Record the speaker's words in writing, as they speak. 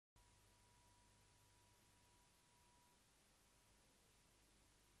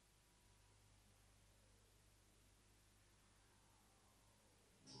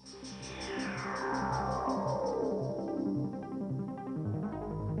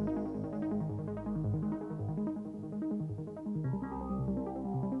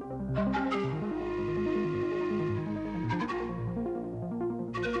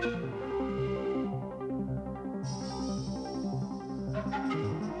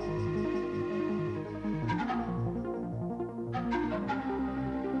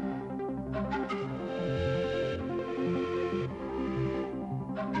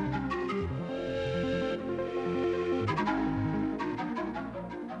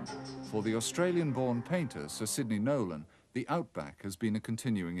For the Australian-born painter Sir Sidney Nolan, the outback has been a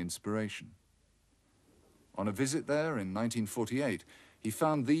continuing inspiration. On a visit there in 1948, he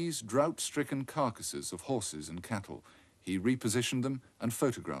found these drought-stricken carcasses of horses and cattle. He repositioned them and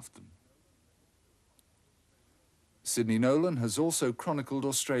photographed them. Sidney Nolan has also chronicled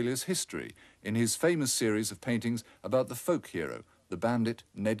Australia's history in his famous series of paintings about the folk hero, the bandit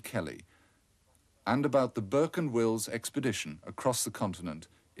Ned Kelly, and about the Burke and Wills expedition across the continent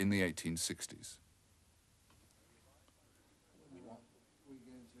in the 1860s.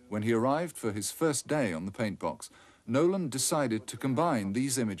 When he arrived for his first day on the paintbox, Nolan decided to combine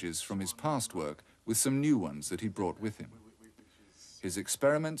these images from his past work with some new ones that he brought with him. His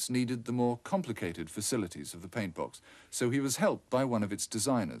experiments needed the more complicated facilities of the paintbox, so he was helped by one of its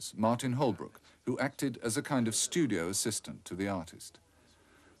designers, Martin Holbrook, who acted as a kind of studio assistant to the artist.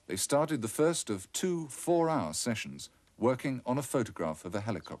 They started the first of 2 4-hour sessions working on a photograph of a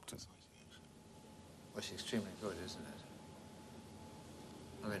helicopter. Well, it's extremely good, isn't it?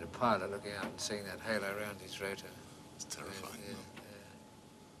 I mean, a pilot looking out and seeing that halo around his rotor. It's terrifying, yeah,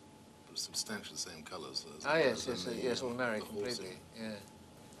 but substantially the same colours. Oh, yes, yes, will marry completely, yeah.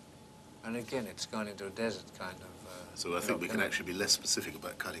 And again, it's gone into a desert kind of... so I think we can actually be less specific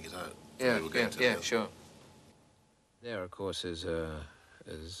about cutting it out. Yeah, sure. There, of course, is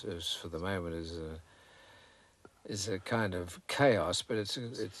for the moment, is a kind of chaos, but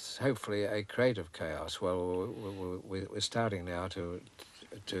it's hopefully a creative chaos. Well, we're starting now to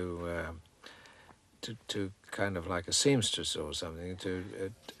kind of like a seamstress or something to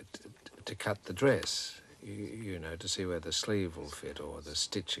cut the dress, you know, to see where the sleeve will fit or the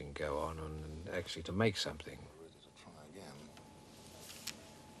stitching go on, and actually to make something. Ready to try again.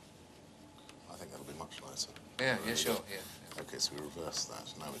 I think that'll be much nicer. Yeah, sure, yeah. Okay, so we reverse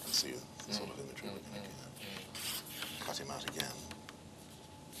that. Now we can see the sort of imagery we're looking at. Cut him out again.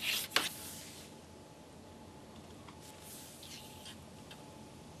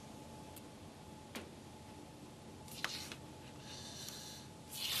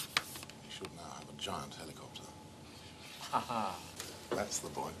 We should now have a giant helicopter. Haha. That's the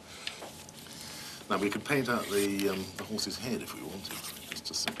boy. Now we could paint out the horse's head if we wanted.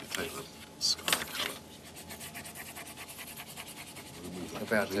 Just simply take the sky colour. Remove that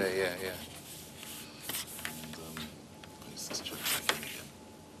About completely. yeah. Paste this chip back in again.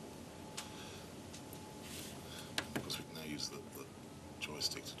 Of course, we can now use the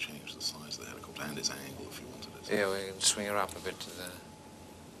joystick to change the size of the helicopter and its angle if you wanted it. Yeah, we can swing her up a bit to the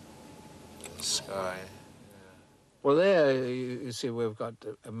sky. Well, there you see we've got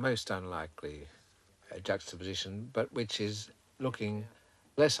a most unlikely juxtaposition, but which is looking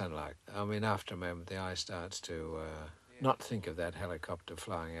less unlikely. I mean, after a moment, the eye starts to not think of that helicopter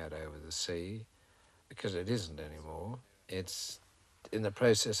flying out over the sea, because it isn't anymore. It's in the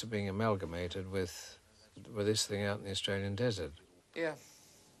process of being amalgamated with this thing out in the Australian desert. Yeah,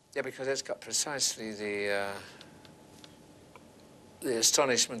 because it's got precisely the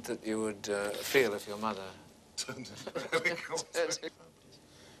astonishment that you would feel if your mother...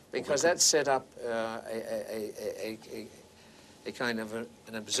 Because that set up a kind of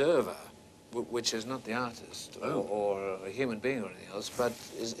an observer, which is not the artist or a human being or anything else, but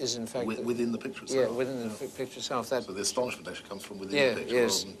is in fact... Within the picture itself? Yeah, within the picture itself. That, so the astonishment actually comes from within the picture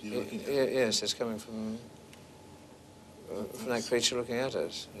rather than you looking at it? Yes, it's coming from that creature looking at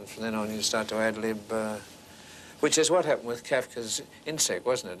us. And from then on you start to ad-lib, which is what happened with Kafka's Insect,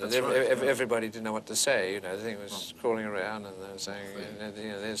 wasn't it? That's right. Everybody didn't know what to say, you know, the thing was crawling around and they were saying, you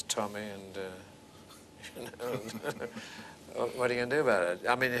know, there's Tommy and, you know, what are you going to do about it?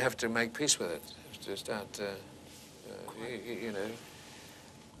 I mean, you have to make peace with it, to start, you know,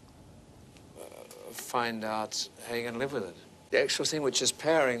 find out how you're going to live with it. The actual thing which is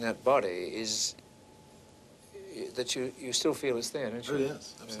powering that body is that you still feel it's there, don't you? Oh,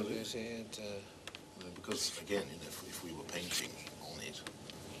 yes, absolutely. You see it, because, again, you know, if we were painting on it,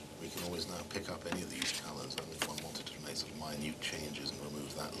 we can always now pick up any of these colours, and if one wanted to make sort of minute changes and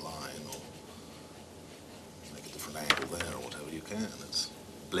remove that line or make a different angle there or whatever, you can. It's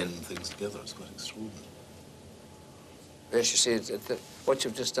blend things together. It's quite extraordinary. Yes, you see, what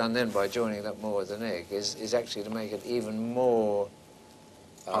you've just done then by joining it up more with the neck is actually to make it even more...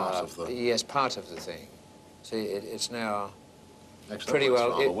 Part of the... Yes, part of the thing. See, it's now Actually, pretty that works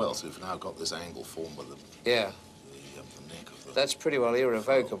well. rather well. So we've now got this angle formed by the neck of the... That's pretty well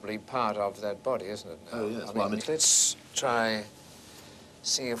irrevocably part of that body, isn't it? Now? Oh, yes. I Well, mean, let's try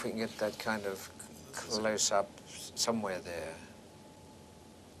see if we can get that kind of close-up somewhere there.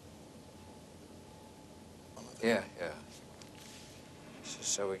 Yeah, yeah.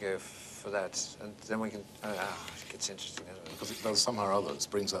 So we go for that, and then we can... it gets interesting, doesn't it? Because it does somehow or other, it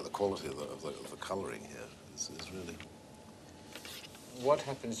brings out the quality of the colouring here. It's really... What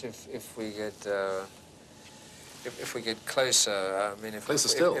happens if we get... If we get closer, I mean, if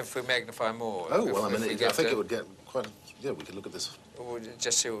we magnify more. Oh, well, I mean, I think it would get quite... Yeah, we could look at this.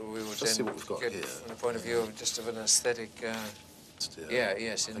 Just see what we would just see what we've got here. From the point of view of just of an aesthetic... yeah,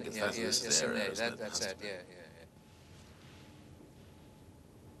 yes, in there. That's that, yeah.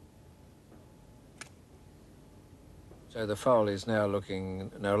 So the foal is now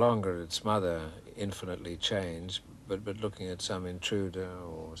looking no longer at its mother, infinitely changed, but looking at some intruder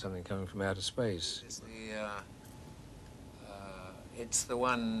or something coming from outer space. It's the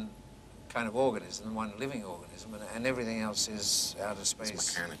one kind of organism, the one living organism, and everything else is outer space.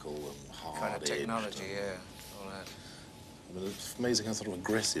 It's mechanical and hard kind of technology, yeah, all that. I mean, it's amazing how sort of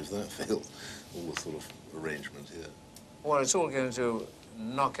aggressive that feels, all the sort of arrangement here. Well, it's all going to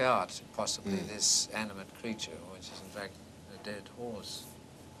knock out, possibly, this animate creature, which is, in fact, a dead horse.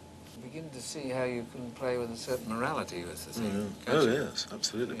 You begin to see how you can play with a certain morality with the thing. Oh, yes,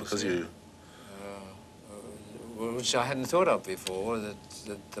 absolutely, because you... which I hadn't thought of before, that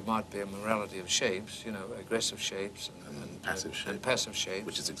there might be a morality of shapes, you know, aggressive shapes and passive shapes. And passive shapes.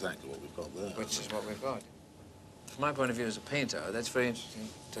 Which is exactly what we've got there. Which is what we've got. From my point of view as a painter, that's very interesting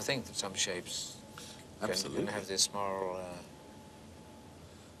to think that some shapes can have this moral...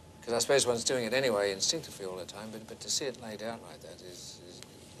 Because I suppose one's doing it anyway instinctively all the time, but to see it laid out like that is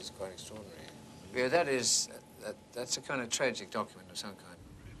quite extraordinary. Yeah, that's a kind of tragic document of some kind.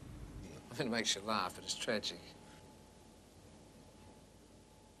 I mean, it makes you laugh, but it's tragic.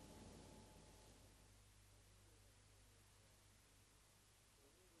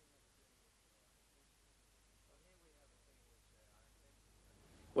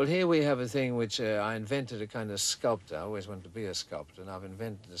 Well, here we have a thing which I invented, a kind of sculptor. I always wanted to be a sculptor, and I've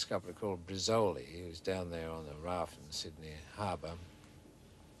invented a sculptor called Brizzoli, who's down there on the raft in Sydney Harbour.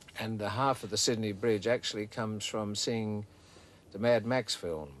 And half of the Sydney Bridge actually comes from seeing the Mad Max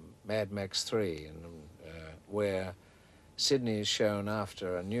film, Mad Max 3, where Sydney is shown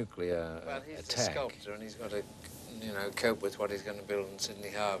after a nuclear attack. Well, he's a sculptor, and he's got to, you know, cope with what he's going to build in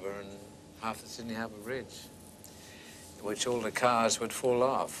Sydney Harbour and half the Sydney Harbour Bridge, which all the cars would fall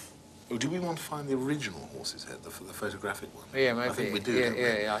off. Well, do we want to find the original horse's head, the photographic one? Yeah, maybe. I think we do, don't we?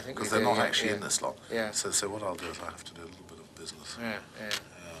 Yeah, I think we do. Because they're not actually in this lot. Yeah. So what I'll do is I have to do a little bit of business. Yeah.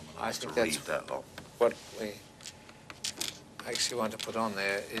 I have to read that lot. What we actually want to put on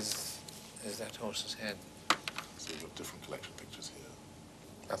there is that horse's head. So we've got different collection pictures here.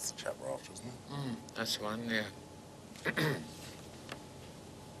 That's the chap we're after, isn't it? That's the one, yeah.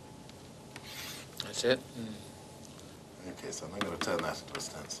 That's it. Okay, so I'm going to turn that into a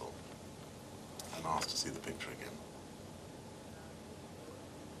stencil and ask to see the picture again.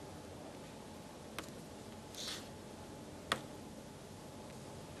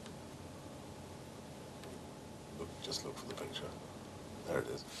 Just look for the picture. There it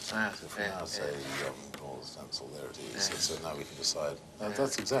is. So if we now say draw the stencil, there it is. So now we can decide.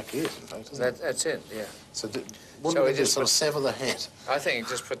 That's exactly it, in fact, isn't it? That's it, yeah. So wouldn't we just sort of sever the head? I think you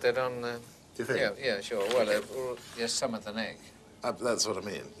just put that on... Do you think? Yeah, sure. Well, just some of the neck. That's what I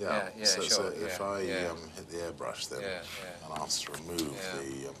mean, yeah. So sure, if I hit the airbrush then and ask to remove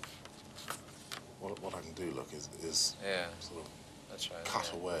the... what I can do, look, is sort of that's right,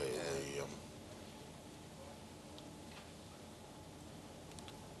 cut away the...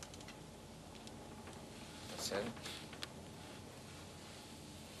 That's it.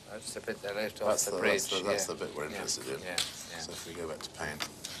 That's the bit they left off the bridge. That's the bit we're interested in. Yeah. So if we go back to paint.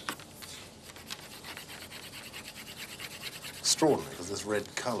 Extraordinary, because this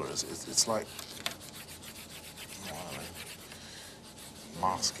red colour it's like, I don't know,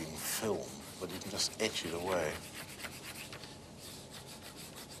 masking film, but you can just etch it away.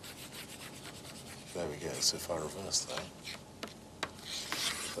 There we go. So if I reverse that,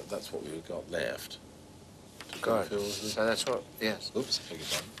 that's what we've got left. Good. So that's what, yes. Oops, beg your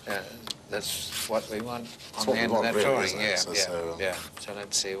pardon. Yeah, that's what we want That's on the end of that really, drawing. Yeah. So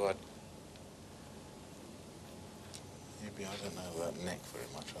let's see what. Maybe I don't know that neck very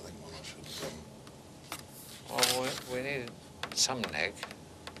much. I think one I should. Well, we need some neck.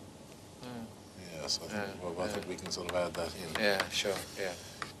 Yes, I think we can sort of add that in. Yeah, sure. Yeah.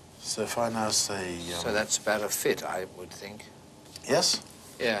 So if I now say. So that's about a fit, I would think. Yes?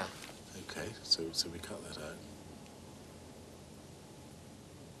 Yeah. Okay, so we cut that out.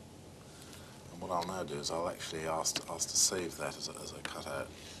 And what I'll now do is I'll actually ask to save that as a cut out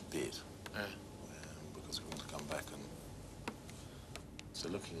bit. Yeah. Because we want to come back and... So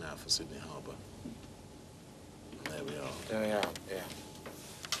looking now for Sydney Harbour. And there we are. There we are, yeah.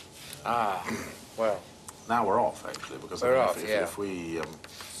 Ah, well. Now we're off, actually, because We're I mean, off, if we...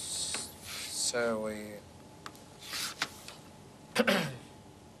 So we...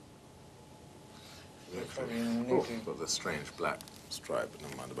 Oh, got this strange black stripe, but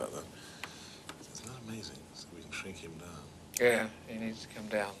never mind about that. Isn't that amazing? So we can shrink him down. Yeah, he needs to come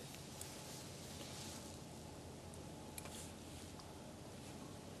down.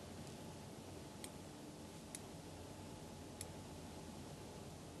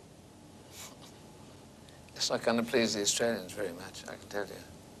 It's not going to please the Australians very much, I can tell you.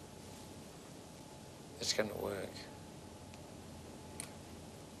 It's going to work.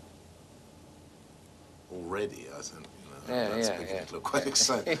 Already, I think, that's beginning yeah. to look quite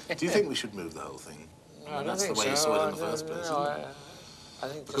exciting. Do you think we should move the whole thing? No, I don't that's think the way you so. saw it in the first place, isn't it? I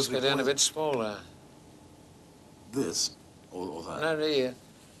think Because just go down a bit smaller. This or that? No, the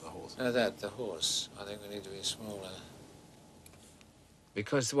horse. No, the horse. I think we need to be smaller.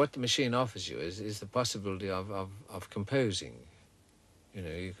 Because what the machine offers you is the possibility of composing. You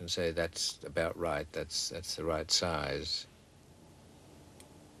know, you can say that's about right, that's the right size.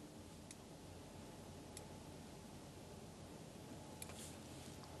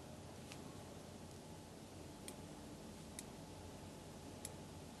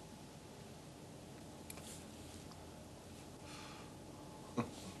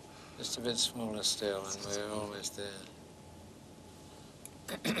 Just a bit smaller still, and we're almost there.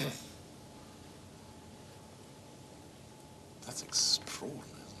 That's extraordinary,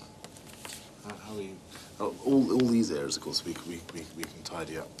 isn't it? How are you... all these areas, of course, we can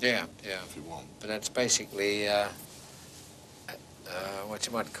tidy up. Yeah. If you want. But that's basically what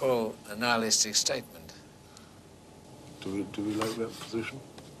you might call a nihilistic statement. Do we like that position?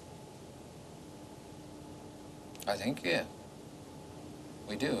 I think, yeah.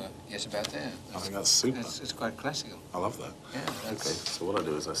 We do, yes, about there. I think that's super. It's quite classical. I love that. Yeah, Okay, so what I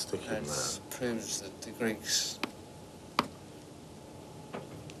do is I stick him there. That proves that the Greeks...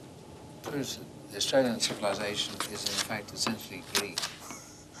 proves that the Australian civilization is, in fact, essentially Greek.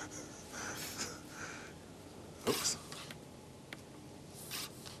 Oops.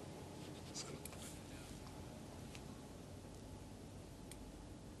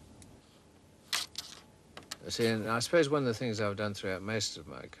 See, and I suppose one of the things I've done throughout most of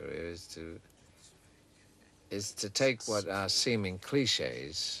my career is to take what are seeming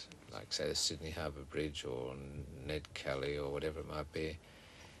cliches, like, say, the Sydney Harbour Bridge or Ned Kelly or whatever it might be,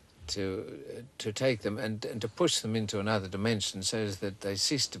 to take them and to push them into another dimension so that they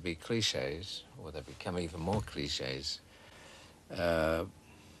cease to be cliches, or they become even more cliches. And,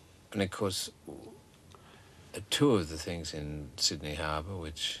 of course, two of the things in Sydney Harbour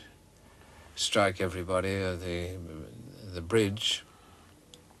which strike everybody are the bridge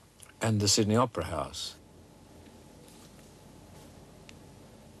and the Sydney Opera House.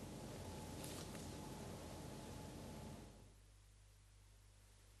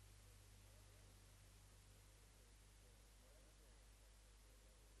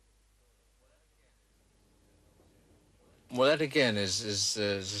 Well, that again is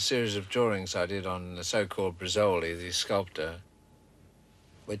a series of drawings I did on the so-called Brizzoli, the sculptor.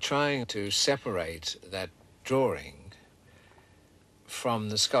 We're trying to separate that drawing from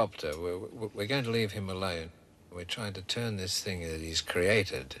the sculptor. We're going to leave him alone. We're trying to turn this thing that he's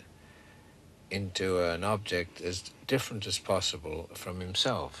created into an object as different as possible from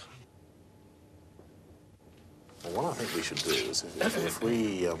himself. Well, what I think we should do is if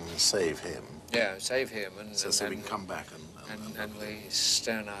we save him... Yeah, save him and... So we can come back and we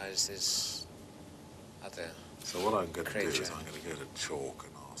sternize this other So what I'm going to creature. do is I'm going to go to chalk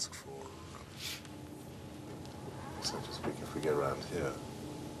and ask for... so to speak, if we go around here...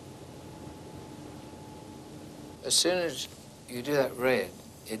 As soon as you do that red,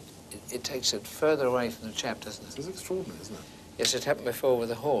 it takes it further away from the chap, doesn't it? It's extraordinary, isn't it? Yes, it happened before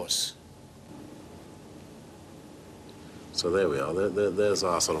with a horse. So there we are. There's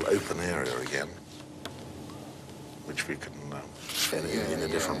our sort of open area again, which we can in a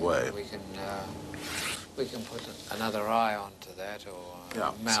different way. We can put another eye onto that, or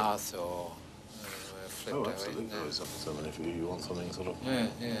a mouth, or flip Oh, to absolutely. it. So if you want something sort of... Yeah.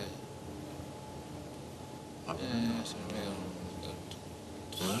 Oh, It's a real good.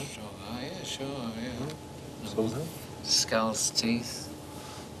 Right. Yeah, sure, yeah. Sort of thing? Skull's teeth.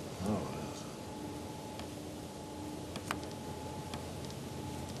 Oh, yes.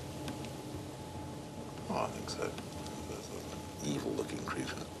 think so. Evil-looking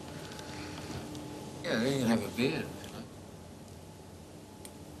creature. Yeah, you can have a beard.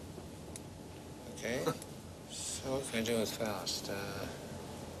 Okay. So what can we do with Faust?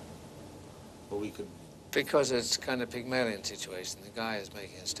 Well, we could... Because it's kind of Pygmalion situation. The guy is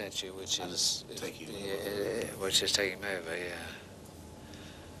making a statue which And is taking him which is taking him over. Yeah.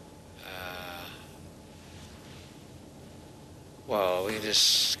 Well, we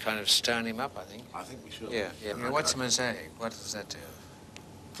just kind of stone him up, I think. I think we should. Yeah, yeah. I mean, what's a mosaic? What does that do?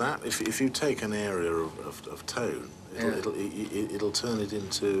 That, if you take an area of tone, it'll turn it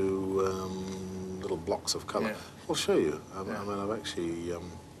into little blocks of colour. Yeah. I'll show you. I mean, I've actually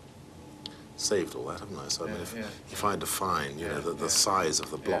saved all that, haven't I? So I mean, if I define, you know, the size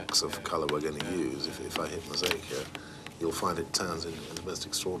of the blocks of colour we're going to use, if I hit mosaic here, you'll find it turns into the most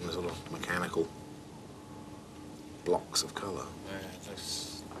extraordinary sort of mechanical blocks of colour. Yeah,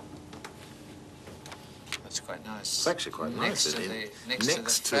 that's quite nice. It's actually quite nice.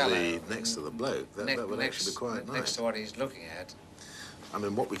 Next to the bloke, that would actually be quite nice. Next to what he's looking at. I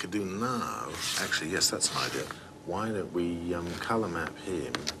mean, what we could do now, actually, yes, that's an idea. Why don't we colour map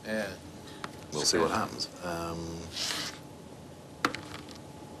him? Yeah. We'll see what happens.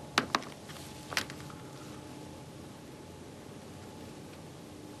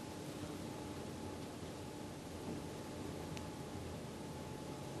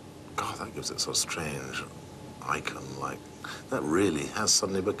 God, that gives it sort of strange icon-like. That really has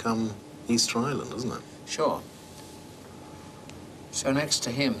suddenly become Easter Island, isn't it? Sure. So next to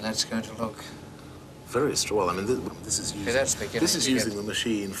him, that's going to look... Very strong. Well, I mean, this is using, this is using the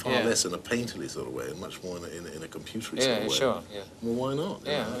machine far less in a painterly sort of way and much more in a computery sort of way. Yeah, sure, yeah. Well, why not?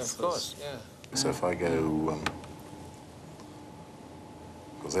 Yeah, of course, yeah. So if I go...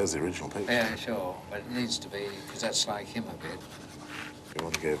 because there's the original picture. Yeah, sure, but it needs to be, because that's like him a bit. If you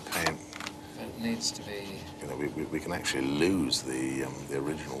want to go paint... It needs to be... You know, we can actually lose the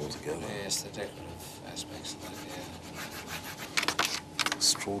original altogether. Yes, the decorative aspects of that, yeah.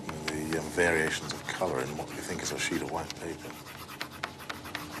 Extraordinary, the variations of colour in what we think is a sheet of white paper.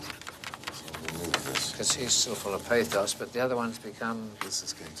 So I'll remove this. Because he's still full of pathos, but the other one's become This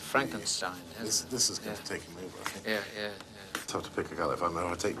is going to Frankenstein, be, hasn't this is going to take him over, I think. Yeah. It's hard to pick a colour. If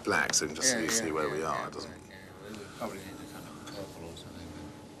I take black, so you can just see where we are. It doesn't... Yeah, we probably need a kind of purple or something.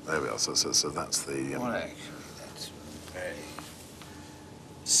 There we are. So that's the... Well, actually, that's very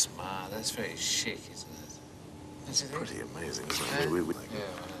smart. That's very chic, isn't it? It's pretty amazing, isn't it? Yeah, We well,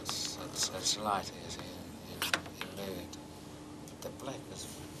 that's light, you see, in mood. The black is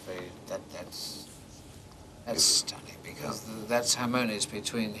very... That's stunning, because that's harmonious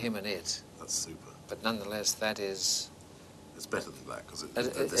between him and it. That's super. But nonetheless, that is... It's better than black, because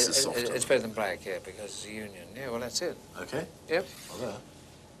this is softer. It's better than black, yeah, because it's a union. Yeah, well, that's it. Okay. Yep. Well, there.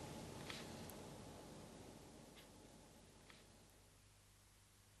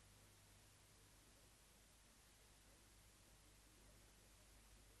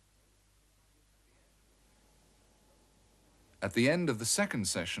 At the end of the second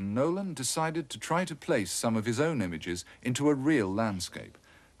session, Nolan decided to try to place some of his own images into a real landscape,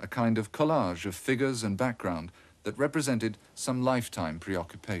 a kind of collage of figures and background that represented some lifetime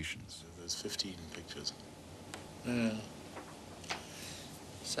preoccupations. So there's 15 pictures. Yeah.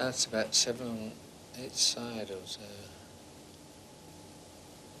 So that's about 7 on each side or so.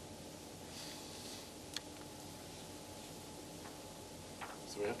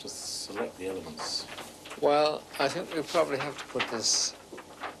 So we have to select the elements. Well, I think we probably have to put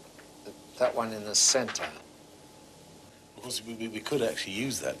that one in the center. Of course, we could actually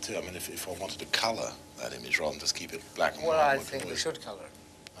use that too. I mean, if I wanted to colour that image rather than just keep it black and white. Well, I think we should colour it.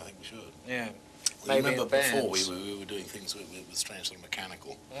 I think we should. Yeah. Well, Maybe remember before we bands. were doing things with strange sort of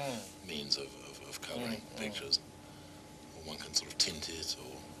mechanical means of colouring pictures. Or one can sort of tint it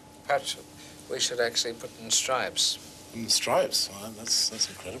or... Perhaps we should actually put in stripes. Stripes, well, that's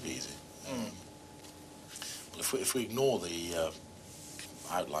incredibly easy. Well, if we ignore the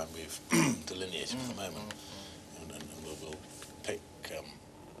outline we've delineated at the moment, and we'll pick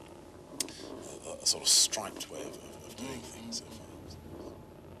a sort of striped way of doing things.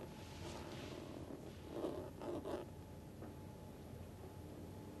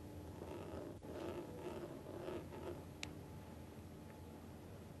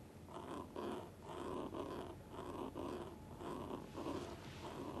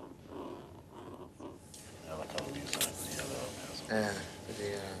 Yeah, with the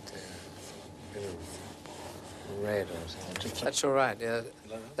bit of red or something. That's all right, yeah.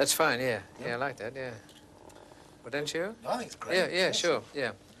 That's fine, yeah. Yeah, I like that, yeah. Well, don't you? I think it's great. Yeah, sure,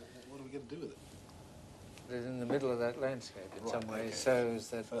 yeah. What are we going to do with it? put it in the middle of that landscape in Right, some way, okay. so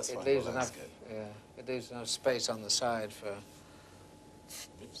that First it one, leaves the enough. landscape. Yeah, it leaves enough space on the side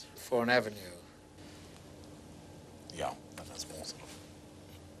Oops. for an avenue. Yeah, but that's more sort of...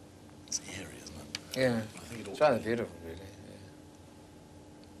 It's eerie, isn't it? Yeah, I think it ought it's to rather be. beautiful, really. Yeah.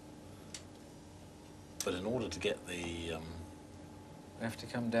 But in order to get the We have to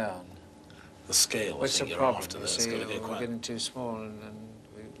come down. scale, What's I the think you're problem? after You this, see, got to we're get quite... getting too small, and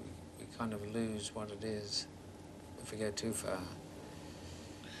we kind of lose what it is if we go too far.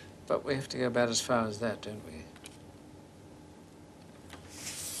 But we have to go about as far as that, don't we?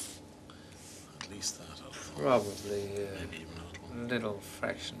 At least that, I thought. Probably Maybe even a little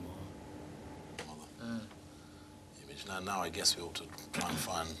fraction more. Image. Now I guess we ought to try and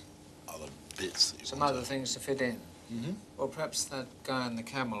find other bits that you Some want other to... things to fit in. Mm-hmm. Or perhaps that guy on the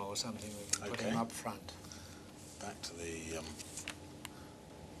camel or something, we can put him Okay. up front. Back to the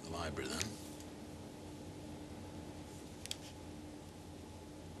library then.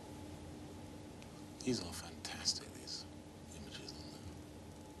 These are fantastic, these images on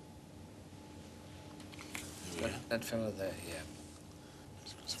there. Here we go. That fellow there, yeah.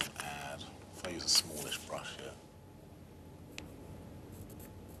 Just sort of add. If I use a smallish brush here.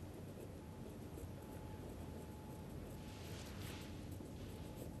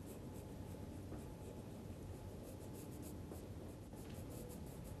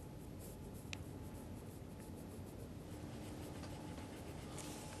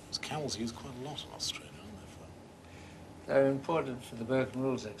 Camels used quite a lot in Australia, aren't They were imported for the Burke and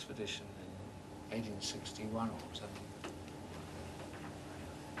Rules expedition in 1861 or something.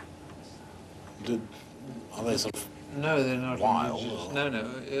 they? Are they sort of... No, they're not Wild, indigenous. or-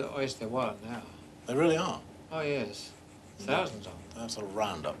 No, yes, they're wild now. They really are. Oh, yes. Thousands of them. They have sort of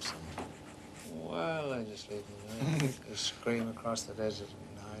roundups. Well, they just leave them there. They scream across the desert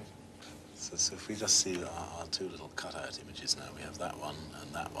at night. So if we just see our two little cutout images now, we have that one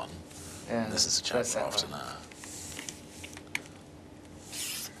and that one. Yeah, And this is a that's chapter that after one. now.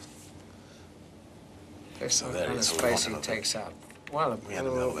 Guess So what there kind of is all space one he of them. takes up. Well, We had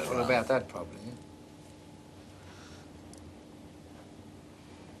a little bit around. about that probably.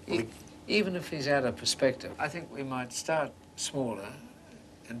 We- Even if he's out of perspective, I think we might start smaller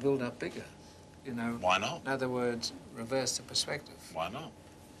and build up bigger. You know. Why not? In other words, reverse the perspective. Why not?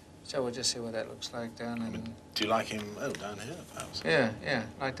 So we'll just see what that looks like down in. Do you like him? Oh, down here, perhaps. Yeah,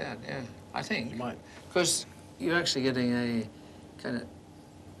 like that. Yeah, I think. You might. Because you're actually getting a kind of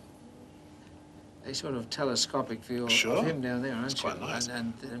a sort of telescopic view Sure. of him down there, aren't It's you? quite nice.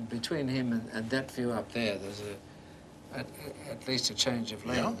 And between him and that view up there, there's at least a change of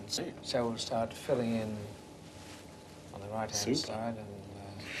Yeah, lens. see. So we'll start filling in on the right-hand Super. side, and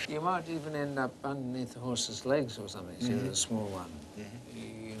you might even end up underneath the horse's legs or something. See, with a small one.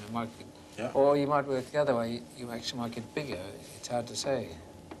 You know, might get, Yeah. or you might work the other way. You actually might get bigger. It's hard to say.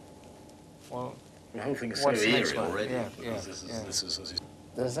 Well, The whole thing is What's so the next eerie one? already. Yeah, Because yeah. this is as you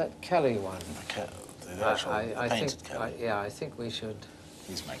there's that Kelly one. the actual I painted think, Kelly. yeah, I think we should.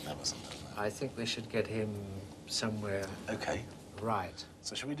 He's magnificent, isn't I think we should get him somewhere he? Okay. right.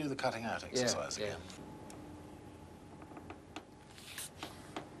 So shall we do the cutting out exercise yeah. again?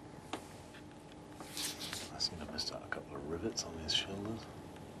 I seem to have missed out a couple of rivets on his shoulders.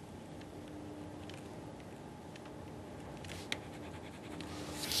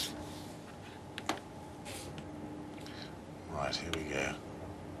 Right, here we go.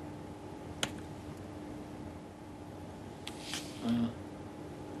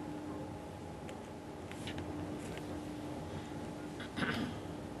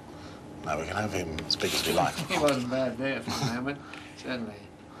 Now we can have him as big as we like. He wasn't bad there for the moment, certainly.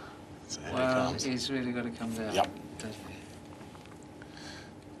 So here he Well, comes. he's really got to come down, Yep. doesn't he?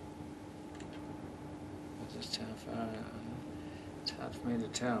 Just how far? It's hard for me to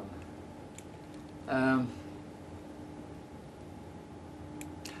tell.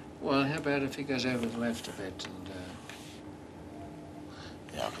 Well, how about if he goes over the left a bit and.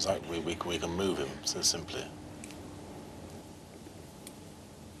 Yeah, because we can move him so simply.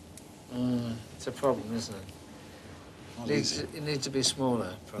 It's a problem, isn't it? Not Needs, easy. it needs to be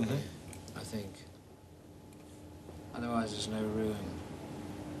smaller, probably, I think. Otherwise, there's no room.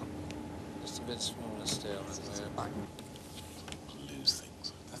 Just a bit smaller still. Lose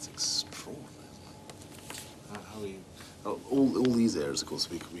things. That's extraordinary, isn't it? How we... Oh, all these areas, of course,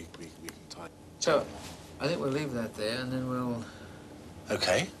 we can type. So, I think we'll leave that there, and then we'll.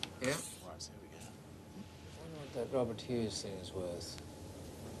 Okay. Yeah. Right, so here we go. I wonder what that Robert Hughes thing is worth.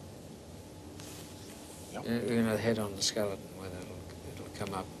 Yep. You know, the head on the skeleton, whether it'll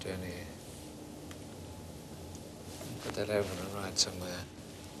come up to any. Put that over on the right somewhere.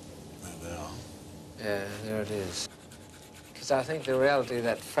 There they are. Yeah, there it is. Because I think the reality of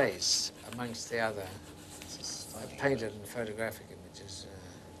that face, amongst the other painted and photographic images,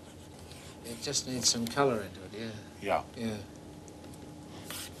 it just needs some colour into it, yeah. Yeah. Yeah.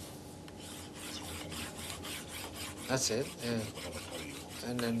 That's it, yeah. Whatever colour you want.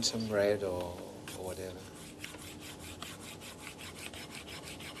 And then some red or whatever.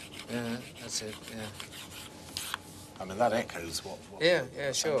 Yeah, that's it, yeah. I mean, that echoes what Yeah, the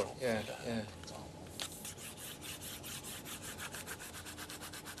yeah, sure, central yeah, figure, yeah. for example.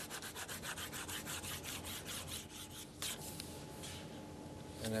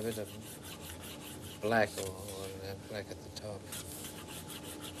 And a bit of black or black at the top.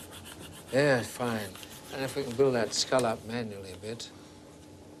 Yeah, fine. And if we can build that skull up manually a bit.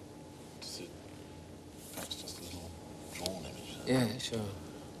 Is it perhaps just a little drawn image? Yeah, sure.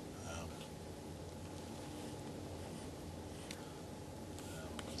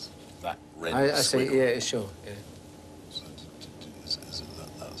 That red I see, squiggle. yeah, sure, yeah. So is it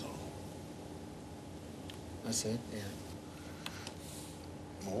that's all? That's it, yeah.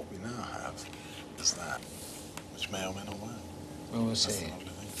 Well, what we now have is that, which may or may not work. Well, we'll That's see. the lovely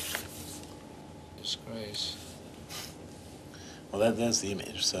thing. Disgrace. Well, there's the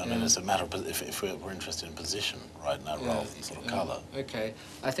image. So I mean, Yeah. it's a matter of if we're interested in position right now, rather than sort of colour. Okay.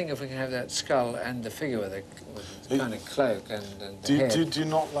 I think if we can have that skull and the figure with the kind of cloak and the Do head. you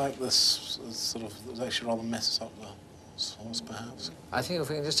not like this sort of? It actually rather messes up the horse, perhaps. I think if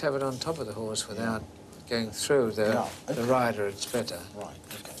we can just have it on top of the horse without going through the Yeah, okay. rider, it's better. Right.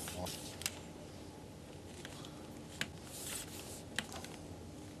 Okay. Well,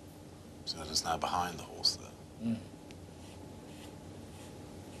 so it is now behind the horse there. Mm.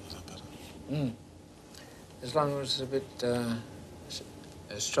 Is that better? Mm. As long as it's a bit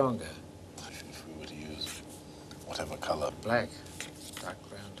stronger. If we were to use whatever colour. Black. Dark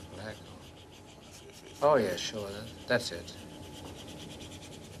brown to black. If Oh, yeah, sure. That's it.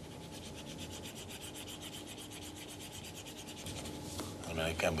 I mean,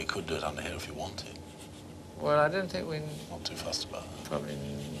 again, we could do it under here if you wanted. Well, I don't think we Not too fussed about that. probably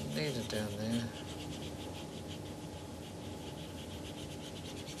need it down there.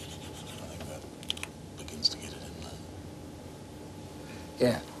 I think that begins to get it in there.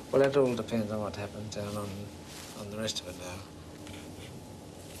 Yeah. Well, that all depends on what happens down on the rest of it now.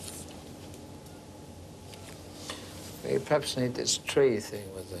 We perhaps need this tree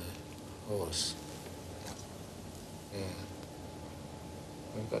thing with the horse. Yeah.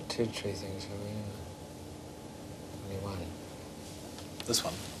 We've got two tree things, have we? Only one. This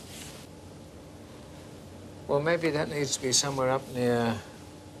one. Well, maybe that needs to be somewhere up near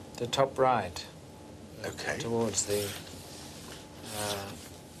the top right. Okay. Towards the...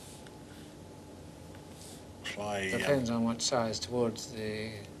 Try. depends on what size, towards the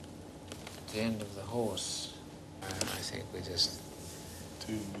end of the horse. I think we just...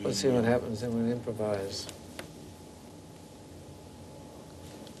 We'll see what happens, then we'll improvise.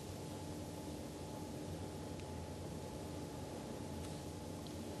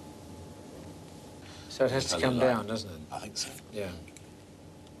 So it has to come down, doesn't it? I think so. Yeah.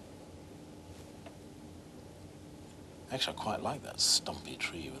 Actually, I quite like that stumpy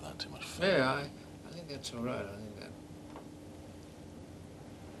tree without too much fur. Yeah, I think that's all right. I think that...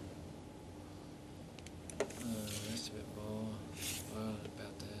 just a bit more. Well,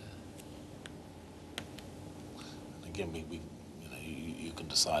 about there. And again, we you know, you can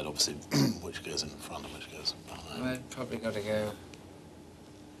decide obviously which goes in front and which goes behind. I've probably got to go...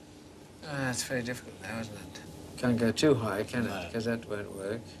 it's very difficult now, isn't it? Can't go too high, can No. it? Because that won't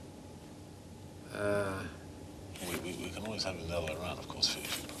work. We can always have it the other way around, of course,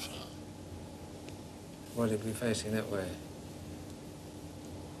 if you prefer. What would it be facing that way?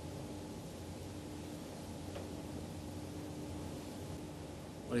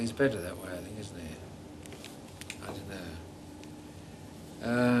 Well, he's better that way, I think, isn't he? I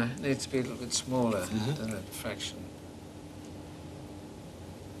don't know. Needs to be a little bit smaller than that fraction.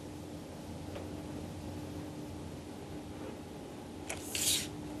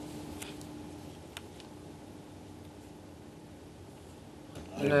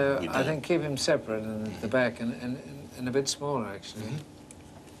 No, I think keep him separate and at the back and a bit smaller, actually.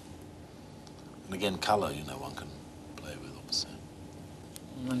 And again, colour, you know, one can play with opposite.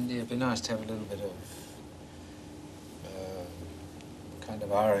 And it'd be nice to have a little bit of kind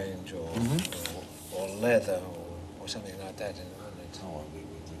of orange or leather or something like that in it. Oh, we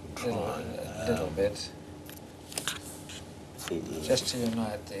can try. A little bit. Food, Just to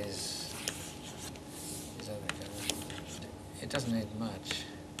unite these other colours. It doesn't need much.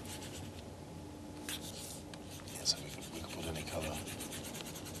 Yeah, so we could put any colour.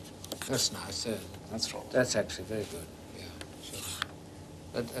 That's nice. That's right. That's actually very good. Yeah,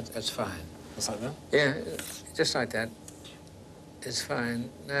 sure. That's fine. Just like that? Yeah, just like that. It's fine.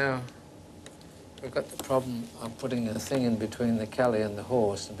 Now, we've got the problem of putting a thing in between the Kelly and the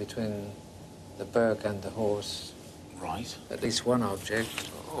horse, and between the Burke and the horse. Right. At least one object,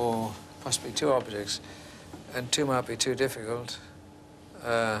 or possibly two objects. And two might be too difficult.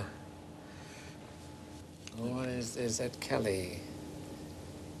 What is there's that Kelly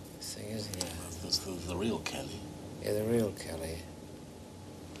thing, isn't there? There's the real Kelly. Yeah, the real Kelly.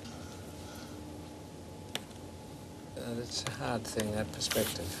 It's a hard thing, that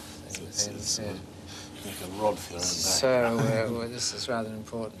perspective thing. It's Yeah. like a rod for your own back. So, well, this is rather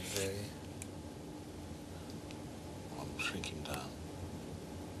important, really. I'm shrinking down.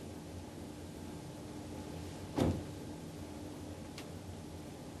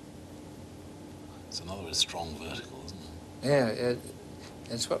 It's another very strong vertical, isn't it? Yeah,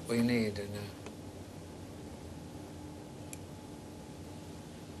 it's what we need, you know.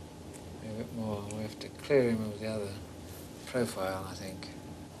 A bit more. We have to clear him of the other profile, I think.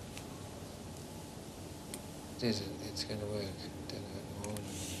 It's going to work. Do a bit more, a bit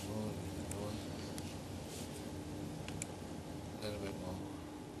more, a bit more. A little bit more.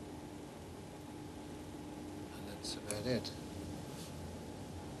 And that's about it.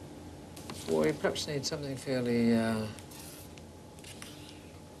 Well, we perhaps need something fairly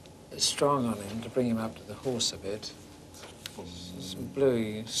strong on him to bring him up to the horse a bit. Some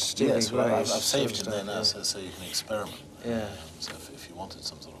bluey, steely yes, well, I've greys saved sort him of there stuff, now, so you can experiment. Yeah. So if you wanted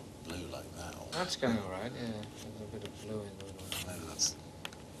some sort of blue like that, or That's going all right, yeah. There's a bit of blue in there. maybe that's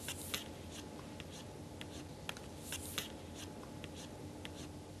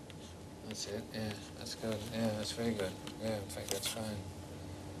That's it, yeah. That's good. Yeah, that's very good. Yeah, in fact, that's fine.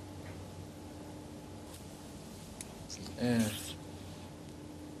 Yeah.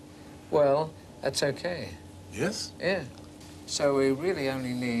 Well, that's okay. yes. Yeah. So we really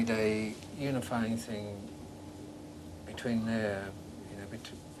only need a unifying thing between there, you know,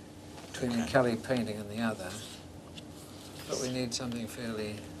 between the Kelly painting and the other. But we need something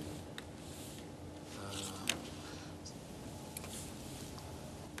fairly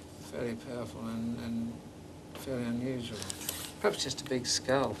fairly powerful and fairly unusual. Perhaps just a big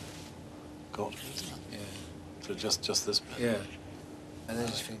skull. Got it, isn't it? Yeah. So just this bit. Yeah. And then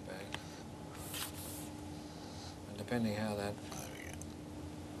just feedback. And depending how that, There we go.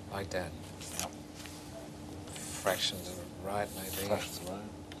 like that, Yep. fractions of right maybe. Fractions right.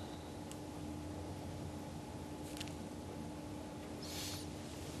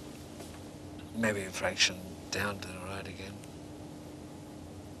 Maybe a fraction down to the right again.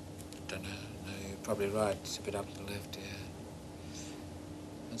 Don't know. No, you're probably right. It's a bit up to the left, yeah.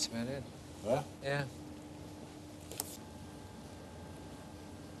 That's about it. Yeah. Yeah.